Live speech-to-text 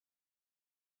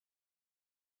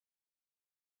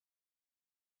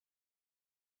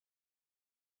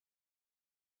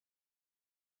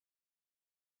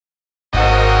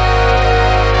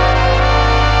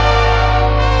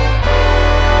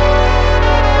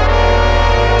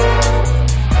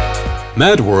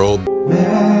MadWorld.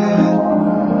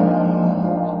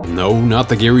 No, not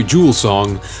the Gary Jules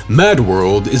song.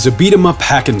 MadWorld is a beat-em-up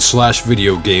hack-and-slash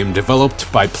video game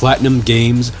developed by Platinum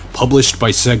Games, published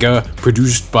by Sega,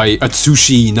 produced by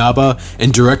Atsushi Inaba,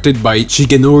 and directed by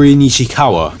Shigenori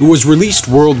Nishikawa. It was released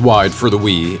worldwide for the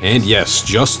Wii, and yes,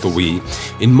 just the Wii,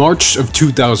 in March of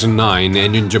 2009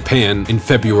 and in Japan in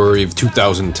February of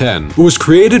 2010. It was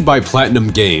created by Platinum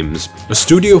Games, a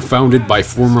studio founded by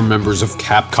former members of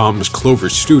Capcom's Clover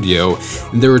Studio,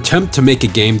 in their attempt to make a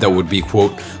game that would be,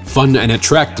 quote, fun and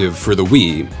attractive for the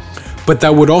Wii, but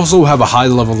that would also have a high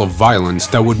level of violence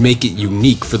that would make it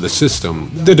unique for the system.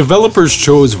 The developers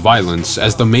chose violence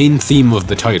as the main theme of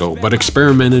the title, but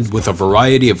experimented with a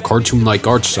variety of cartoon-like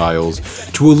art styles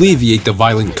to alleviate the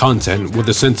violent content with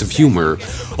a sense of humor,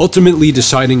 ultimately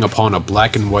deciding upon a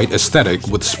black and white aesthetic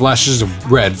with splashes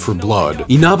of red for blood.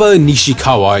 Inaba and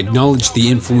Nishikawa acknowledged the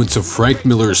influence of Frank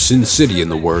Miller's Sin City in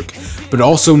the work, but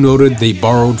also noted they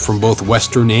borrowed from both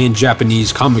Western and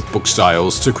Japanese comic book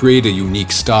styles to create a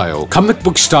unique style. Comic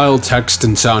book style text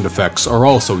and sound effects are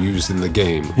also used in the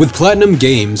game. With Platinum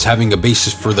Games having a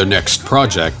basis for their next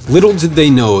project, little did they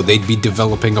know they'd be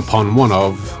developing upon one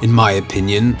of, in my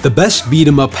opinion, the best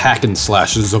beat-em-up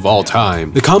hack-and-slashes of all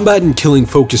time. The combat and killing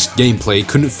focused gameplay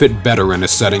couldn't fit better in a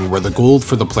setting where the goal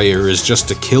for the player is just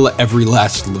to kill every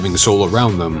last living soul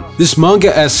around them. This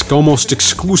manga-esque, almost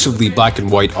exclusively black and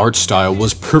white art style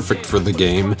was perfect for the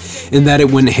game, in that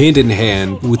it went hand in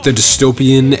hand with the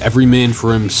dystopian, every man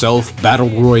for himself, Battle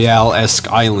Royale-esque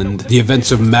island the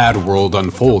events of MadWorld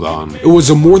unfold on. It was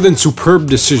a more than superb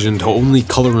decision to only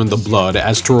color in the blood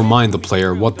as to remind the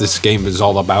player what this game is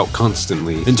all about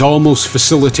constantly, and to almost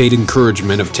facilitate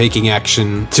encouragement of taking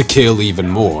action to kill even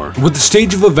more. With the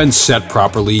stage of events set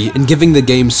properly, and giving the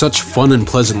game such fun and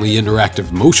pleasantly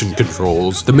interactive motion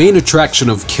controls, the main attraction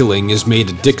of killing is made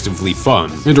addictively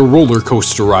fun, and a roller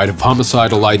coaster ride of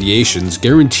homicidal ideations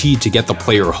guaranteed to get the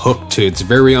player hooked to its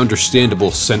very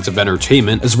understandable sense of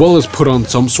entertainment, as well as put on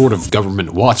some sort of government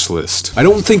watch list. I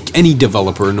don't think any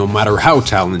developer, no matter how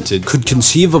talented, could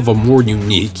conceive of a more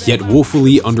unique, yet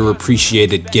woefully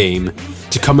underappreciated game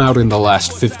to come out in the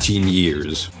last 15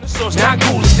 years. So it's not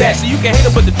cool as that, so you can hate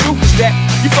it, but the truth is that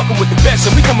you fucking with the best,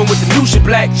 so we coming with the new shit,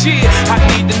 black cheer.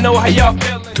 I need to know how y'all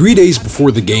feel. 3 days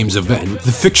before the game's event,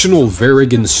 the fictional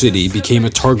Varigan City became a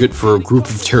target for a group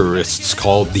of terrorists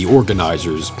called the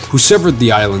Organizers, who severed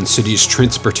the island city's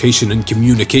transportation and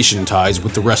communication ties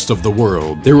with the rest of the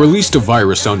world. They released a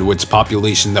virus onto its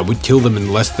population that would kill them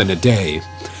in less than a day.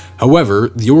 However,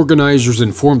 the organizers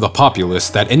informed the populace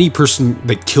that any person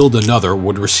that killed another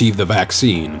would receive the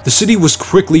vaccine. The city was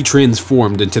quickly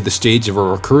transformed into the stage of a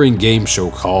recurring game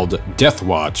show called Death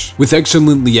Watch, with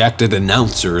excellently acted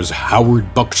announcers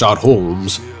Howard Buckshot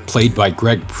Holmes, played by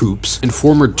Greg Proops, and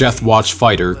former Death Watch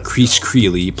fighter Kreese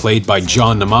Creeley, played by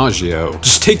John DiMaggio.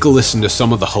 Just take a listen to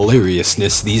some of the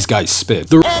hilariousness these guys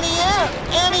spit. Annie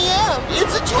M,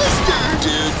 it's a twister!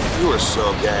 Dude, you are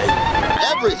so gay.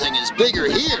 Everything is bigger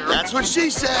here. That's what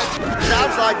she said.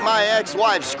 Sounds like my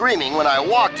ex-wife screaming when I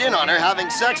walked in on her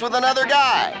having sex with another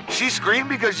guy. She screamed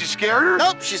because you scared her?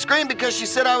 Nope, she screamed because she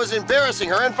said I was embarrassing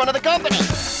her in front of the company.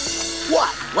 What?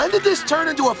 When did this turn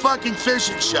into a fucking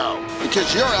fishing show?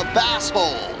 Because you're a bass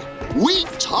hole. We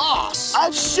toss.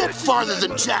 I've shit farther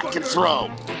than Jack can throw.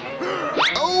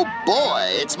 Oh boy,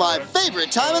 it's my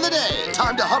favorite time of the day.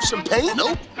 Time to huff some paint?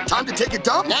 Nope. Time to take a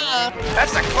dump? Nah.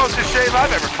 That's the closest shave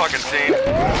I've ever fucking seen.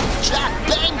 Jack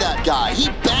banged that guy. He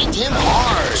banged him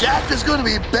hard. Jack is going to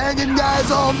be banging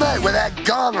guys all night with that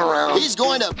gong around. He's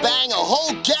going to bang a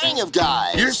whole gang of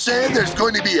guys. You're saying there's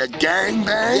going to be a gang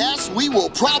bang? Yes, we will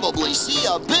probably see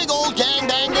a big old gang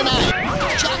bang tonight.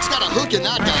 Jack's got a hook in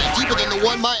that bang deeper than the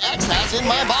one my ex has in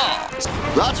my balls.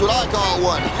 That's what I call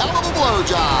one hell of a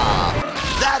blowjob.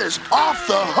 That is off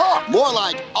the hook. More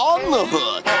like on the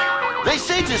hook. They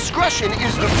say discretion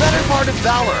is the better part of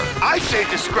valor. I say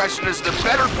discretion is the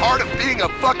better part of being a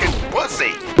fucking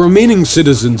pussy. The remaining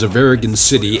citizens of Varigan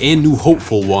City and new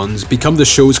hopeful ones become the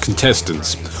show's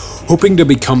contestants, hoping to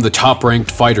become the top-ranked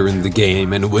fighter in the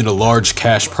game and win a large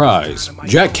cash prize.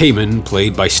 Jack Kamen,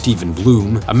 played by Stephen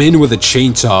Bloom, a man with a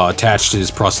chainsaw attached to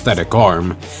his prosthetic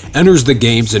arm, enters the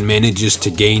games and manages to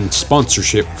gain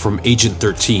sponsorship from Agent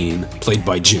 13, played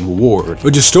by Jim Ward. A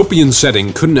dystopian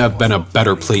setting couldn't have been a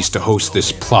better place to host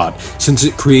this plot, since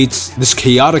it creates this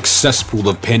chaotic cesspool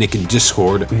of panic and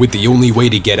discord, with the only way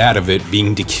to get out of it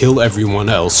being to kill everyone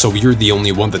else so you're the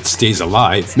only one that stays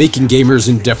alive, making gamers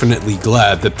indefinitely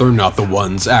glad that they're not the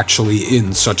ones actually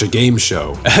in such a game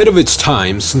show. Ahead of its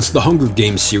time, since the Hunger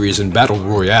Games series and Battle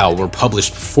Royale were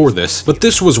published before this, but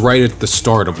this was right at the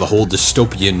start of the whole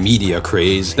dystopian media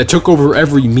craze that took over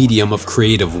every medium of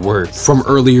creative work, from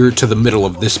earlier to the middle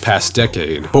of this past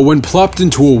decade. But when plopped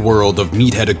into a world of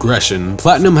meathead aggression,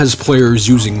 Platinum has players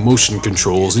using motion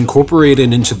controls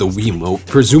incorporated into the Wiimote,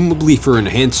 presumably for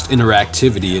enhanced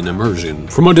interactivity and immersion.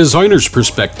 From a designer's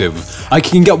perspective, I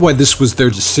can get why this was their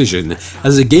decision,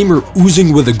 as a gamer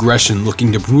oozing with aggression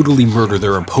looking to brutally murder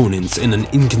their opponents in an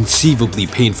inconceivably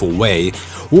painful way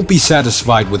won't be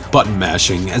satisfied with button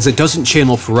mashing, as it doesn't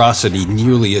channel ferocity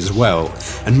nearly as well,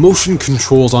 and motion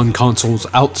controls on consoles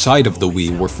outside of the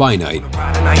Wii were finite.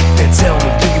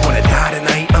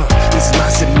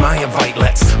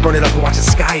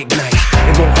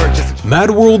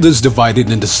 MadWorld is divided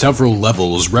into several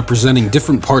levels representing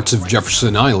different parts of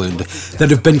Jefferson Island that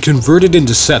have been converted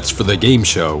into sets for the game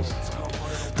show.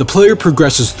 The player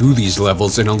progresses through these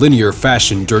levels in a linear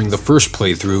fashion during the first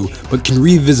playthrough, but can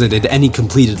revisit at any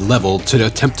completed level to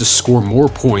attempt to score more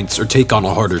points or take on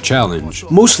a harder challenge.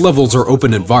 Most levels are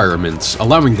open environments,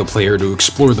 allowing the player to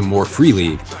explore them more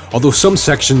freely, although some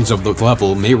sections of the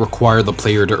level may require the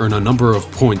player to earn a number of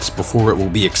points before it will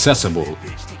be accessible.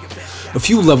 A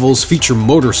few levels feature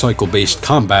motorcycle-based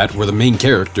combat where the main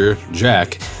character,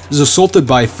 Jack, is assaulted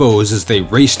by foes as they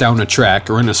race down a track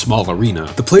or in a small arena.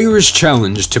 The player is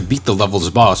challenged to beat the level's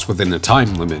boss within a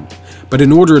time limit, but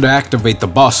in order to activate the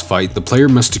boss fight, the player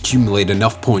must accumulate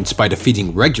enough points by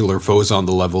defeating regular foes on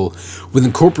the level, with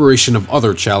incorporation of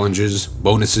other challenges,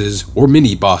 bonuses, or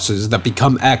mini-bosses that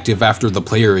become active after the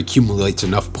player accumulates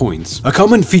enough points. A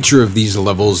common feature of these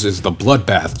levels is the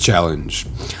Bloodbath Challenge,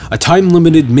 a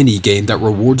time-limited mini-game that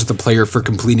rewards the player for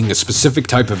completing a specific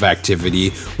type of activity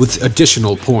with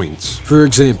additional points. For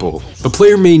example, the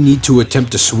player may need to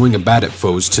attempt to swing a bat at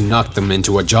foes to knock them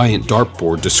into a giant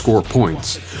dartboard to score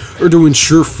points, or to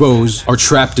ensure foes are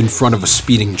trapped in front of a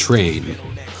speeding train.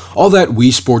 All that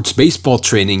Wii Sports baseball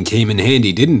training came in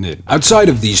handy, didn't it? Outside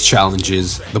of these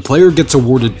challenges, the player gets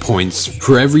awarded points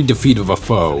for every defeat of a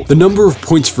foe. The number of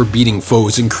points for beating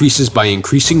foes increases by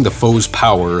increasing the foe's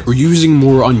power or using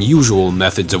more unusual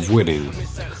methods of winning.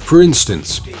 For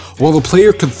instance, while the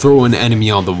player could throw an enemy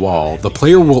on the wall, the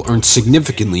player will earn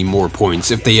significantly more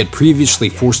points if they had previously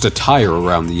forced a tire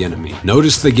around the enemy.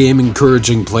 Notice the game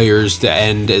encouraging players to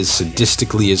end as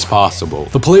sadistically as possible.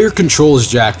 The player controls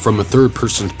Jack from a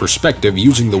third-person perspective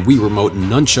using the Wii Remote and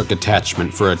nunchuck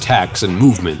attachment for attacks and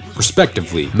movement,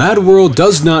 respectively. MadWorld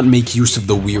does not make use of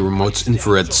the Wii Remote's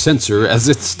infrared sensor, as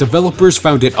its developers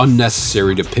found it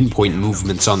unnecessary to pinpoint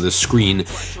movements on the screen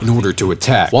in order to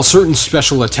attack. While certain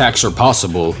special attacks are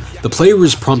possible, the player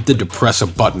is prompted to press a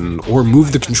button or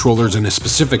move the controllers in a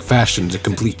specific fashion to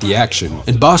complete the action.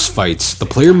 In boss fights, the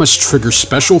player must trigger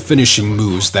special finishing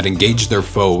moves that engage their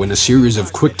foe in a series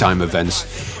of QuickTime events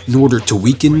in order to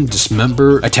weaken,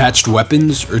 dismember attached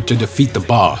weapons, or to defeat the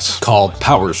boss, called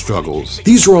power struggles.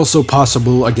 These are also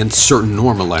possible against certain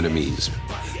normal enemies.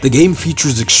 The game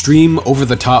features extreme,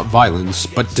 over-the-top violence,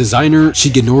 but designer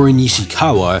Shigenori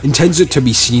Nishikawa intends it to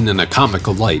be seen in a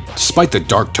comical light, despite the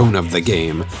dark tone of the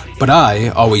game, but I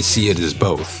always see it as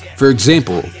both. For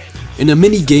example, in a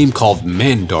mini-game called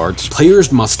Man Darts,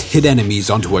 players must hit enemies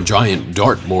onto a giant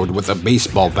dartboard with a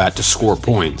baseball bat to score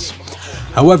points.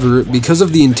 However, because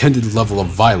of the intended level of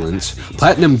violence,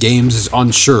 Platinum Games is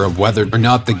unsure of whether or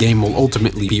not the game will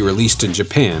ultimately be released in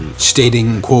Japan,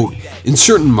 stating, quote, "In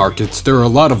certain markets, there are a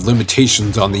lot of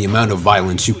limitations on the amount of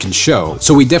violence you can show,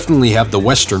 so we definitely have the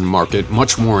Western market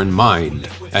much more in mind,"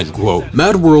 end quote.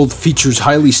 MadWorld features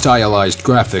highly stylized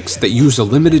graphics that use a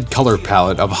limited color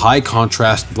palette of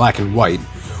high-contrast black and white,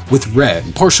 with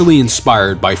red, partially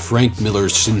inspired by Frank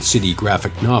Miller's Sin City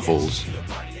graphic novels.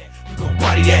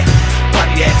 Body that,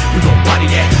 we gon' body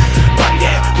that,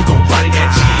 we gon' body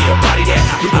that, yeah, body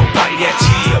that, we gon' body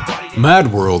that, yeah, body that.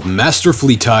 MadWorld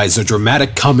masterfully ties a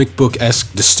dramatic comic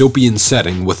book-esque dystopian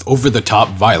setting with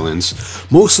over-the-top violence,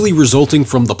 mostly resulting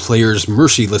from the player's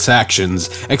merciless actions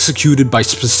executed by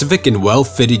specific and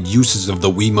well-fitted uses of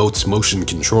the Wiimote's motion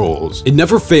controls. It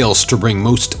never fails to bring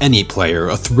most any player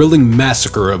a thrilling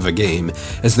massacre of a game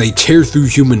as they tear through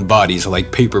human bodies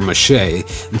like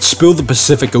papier-mâché and spill the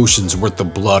Pacific Ocean's worth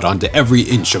of blood onto every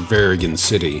inch of Varian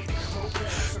City.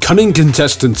 Cutting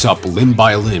contestants up limb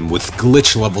by limb with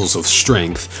glitch levels of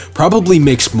strength probably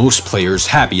makes most players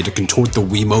happy to contort the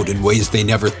Wiimote in ways they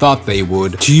never thought they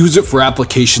would, to use it for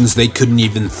applications they couldn't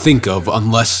even think of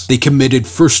unless they committed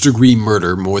first-degree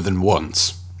murder more than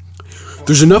once.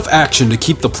 There's enough action to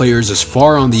keep the players as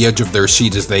far on the edge of their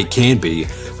seat as they can be,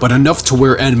 but enough to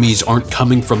where enemies aren't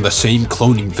coming from the same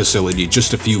cloning facility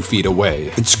just a few feet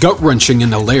away. It's gut-wrenching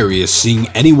and hilarious seeing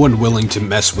anyone willing to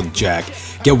mess with Jack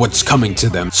get what's coming to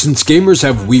them, since gamers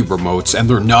have Wii remotes and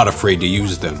they're not afraid to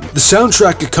use them. The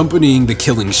soundtrack accompanying the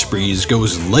killing sprees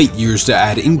goes light years to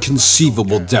add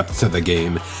inconceivable depth to the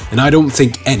game, and I don't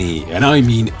think any, and I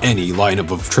mean any, lineup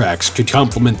of tracks could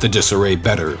complement the disarray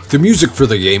better. The music for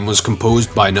the game was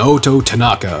composed by Naoto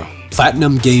Tanaka,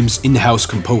 Platinum Games' in-house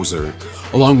composer,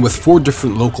 along with 4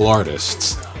 different local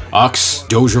artists: Ox,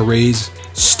 Doja Rays,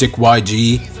 Stick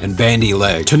YG, and Bandy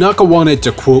Leg. Tanaka wanted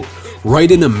to, quote,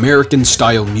 write in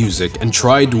American-style music and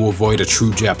tried to avoid a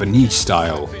true Japanese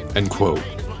style, end quote.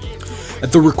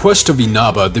 At the request of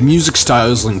Inaba, the music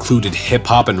styles included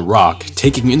hip-hop and rock,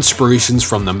 taking inspirations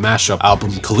from the mashup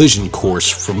album Collision Course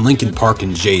from Linkin Park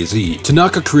and Jay-Z.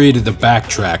 Tanaka created the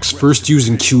backtracks, first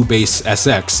using Cubase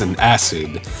SX and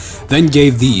Acid, then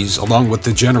gave these, along with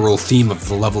the general theme of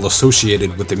the level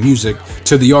associated with the music,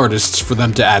 to the artists for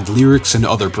them to add lyrics and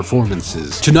other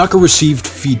performances. Tanaka received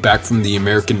feedback from the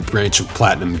American branch of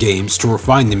Platinum Games to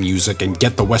refine the music and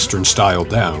get the Western style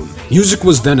down. Music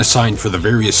was then assigned for the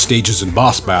various stages and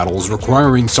boss battles,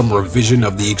 requiring some revision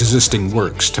of the existing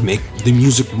works to make the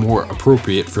music more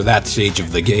appropriate for that stage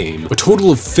of the game. A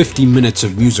total of 50 minutes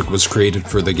of music was created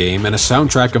for the game, and a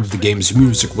soundtrack of the game's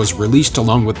music was released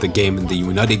along with the game in the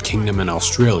United Kingdom and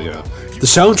Australia. The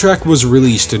soundtrack was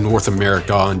released in North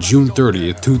America on June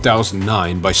 30th,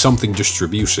 2009 by Something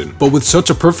Distribution. But with such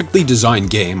a perfectly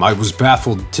designed game, I was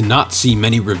baffled to not see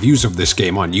many reviews of this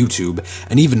game on YouTube,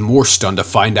 and even more stunned to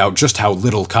find out just how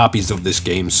little copies of this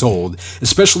game sold,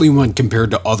 especially when compared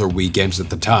to other Wii games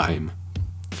at the time.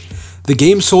 The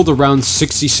game sold around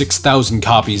 66,000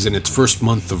 copies in its first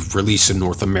month of release in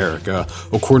North America,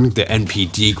 according to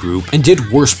NPD Group, and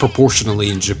did worse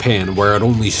proportionally in Japan, where it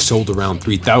only sold around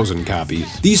 3,000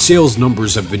 copies. These sales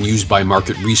numbers have been used by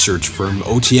market research firm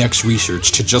OTX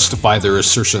Research to justify their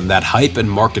assertion that hype and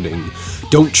marketing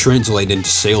don't translate into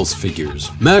sales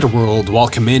figures. MadWorld, while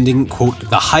commanding, quote,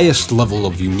 the highest level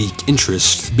of unique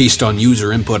interest based on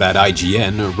user input at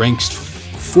IGN, ranks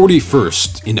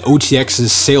 41st in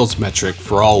OTX's sales metric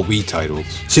for all Wii titles.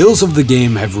 Sales of the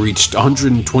game have reached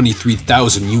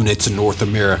 123,000 units in North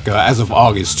America as of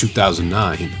August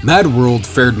 2009. MadWorld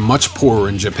fared much poorer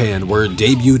in Japan, where it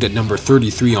debuted at number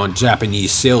 33 on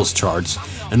Japanese sales charts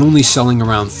and only selling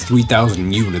around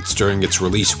 3,000 units during its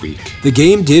release week. The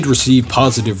game did receive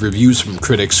positive reviews from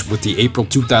critics, with the April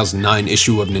 2009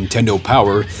 issue of Nintendo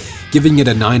Power giving it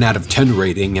a 9 out of 10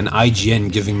 rating, and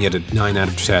IGN giving it a 9 out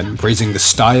of 10, praising the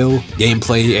style,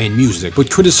 gameplay, and music,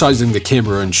 but criticizing the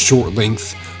camera and short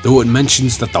length, though it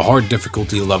mentions that the hard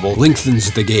difficulty level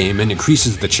lengthens the game and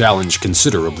increases the challenge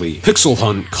considerably. Pixel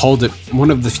Hunt called it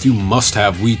one of the few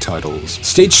must-have Wii titles.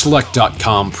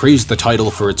 StageSelect.com praised the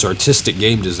title for its artistic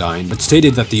game design, but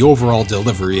stated that the overall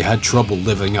delivery had trouble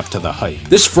living up to the hype.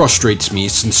 This frustrates me,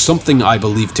 since something I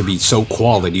believe to be so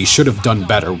quality should have done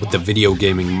better with the video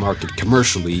gaming market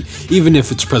commercially, even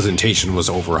if its presentation was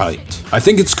overhyped. I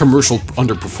think its commercial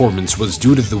underperformance was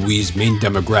due to the Wii's main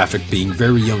demographic being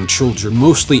very young children,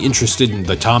 mostly interested in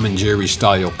the Tom and Jerry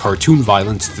style cartoon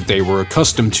violence that they were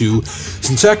accustomed to,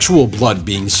 since actual blood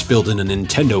being spilled in a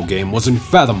Nintendo game was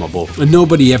unfathomable, and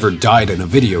nobody ever died in a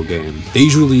video game. They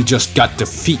usually just got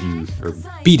defeated or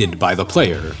beaten by the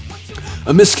player.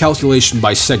 A miscalculation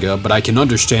by Sega, but I can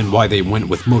understand why they went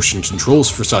with motion controls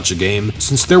for such a game,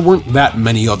 since there weren't that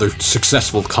many other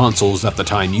successful consoles at the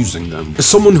time using them. As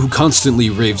someone who constantly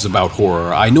raves about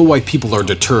horror, I know why people are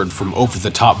deterred from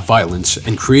over-the-top violence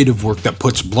and creative work that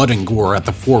puts blood and gore at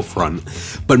the forefront,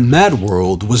 but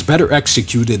MadWorld was better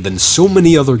executed than so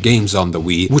many other games on the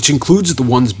Wii, which includes the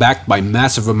ones backed by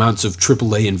massive amounts of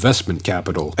AAA investment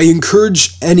capital. I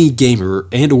encourage any gamer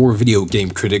and or video game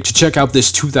critic to check out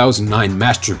this 2009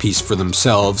 masterpiece for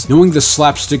themselves, knowing the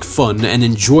slapstick fun and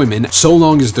enjoyment so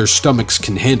long as their stomachs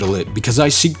can handle it, because I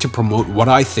seek to promote what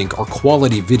I think are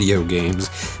quality video games,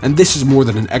 and this is more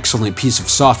than an excellent piece of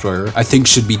software I think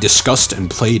should be discussed and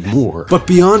played more. But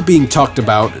beyond being talked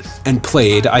about and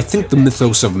played, I think the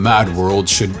mythos of MadWorld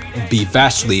should be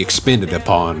vastly expanded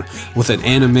upon, with an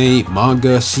anime,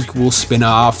 manga, sequel,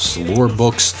 spin-offs, lore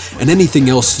books, and anything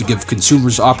else to give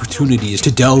consumers opportunities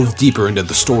to delve deeper into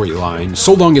the storyline,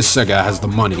 so long as Sega has the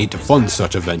money to fund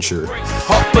such a venture.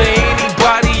 Hope for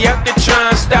anybody out there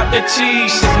trying to stop the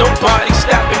cheese. Nobody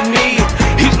stopping me.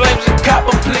 He blames a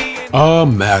copper plea.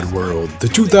 MadWorld, the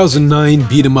 2009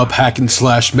 beat-em-up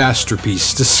hack-and-slash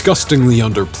masterpiece, disgustingly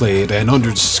underplayed and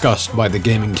underdiscussed by the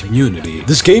gaming community.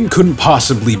 This game couldn't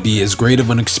possibly be as great of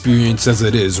an experience as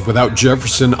it is without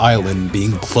Jefferson Island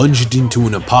being plunged into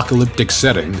an apocalyptic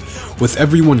setting, with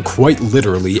everyone quite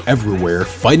literally everywhere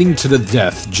fighting to the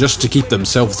death just to keep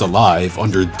themselves alive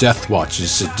under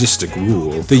Deathwatch's sadistic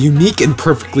rule. The unique and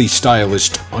perfectly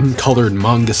stylish, uncolored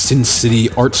manga Sin City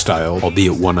art style,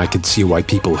 albeit one I could see why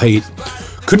people hate,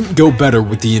 couldn't go better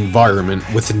with the environment,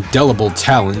 with indelible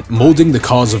talent molding the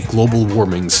cause of global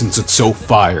warming since it's so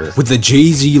fire, with the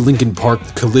Jay-Z Linkin Park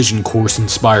Collision Course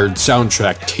inspired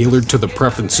soundtrack tailored to the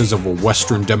preferences of a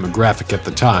Western demographic at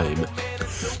the time.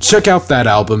 Check out that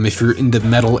album if you're into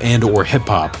metal and or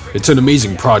hip-hop. It's an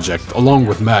amazing project, along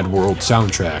with MadWorld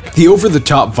soundtrack. The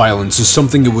over-the-top violence is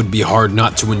something it would be hard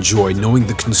not to enjoy, knowing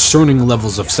the concerning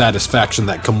levels of satisfaction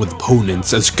that come with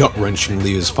opponents as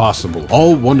gut-wrenchingly as possible.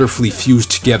 All wonderfully fused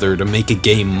together to make a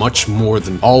game much more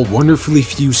than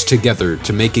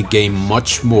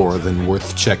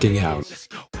worth checking out.